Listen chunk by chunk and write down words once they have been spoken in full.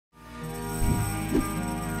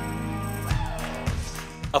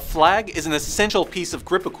A flag is an essential piece of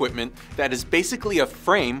grip equipment that is basically a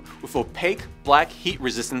frame with opaque, black,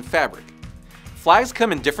 heat-resistant fabric. Flags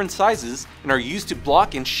come in different sizes and are used to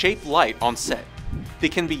block and shape light on set. They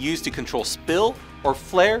can be used to control spill or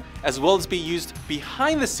flare, as well as be used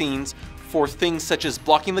behind the scenes for things such as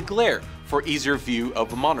blocking the glare for easier view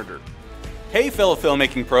of a monitor. Hey fellow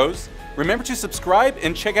filmmaking pros! Remember to subscribe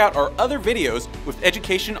and check out our other videos with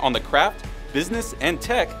education on the craft, business, and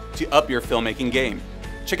tech to up your filmmaking game.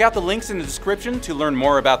 Check out the links in the description to learn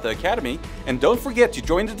more about the Academy, and don't forget to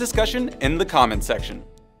join the discussion in the comments section.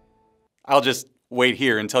 I'll just wait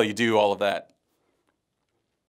here until you do all of that.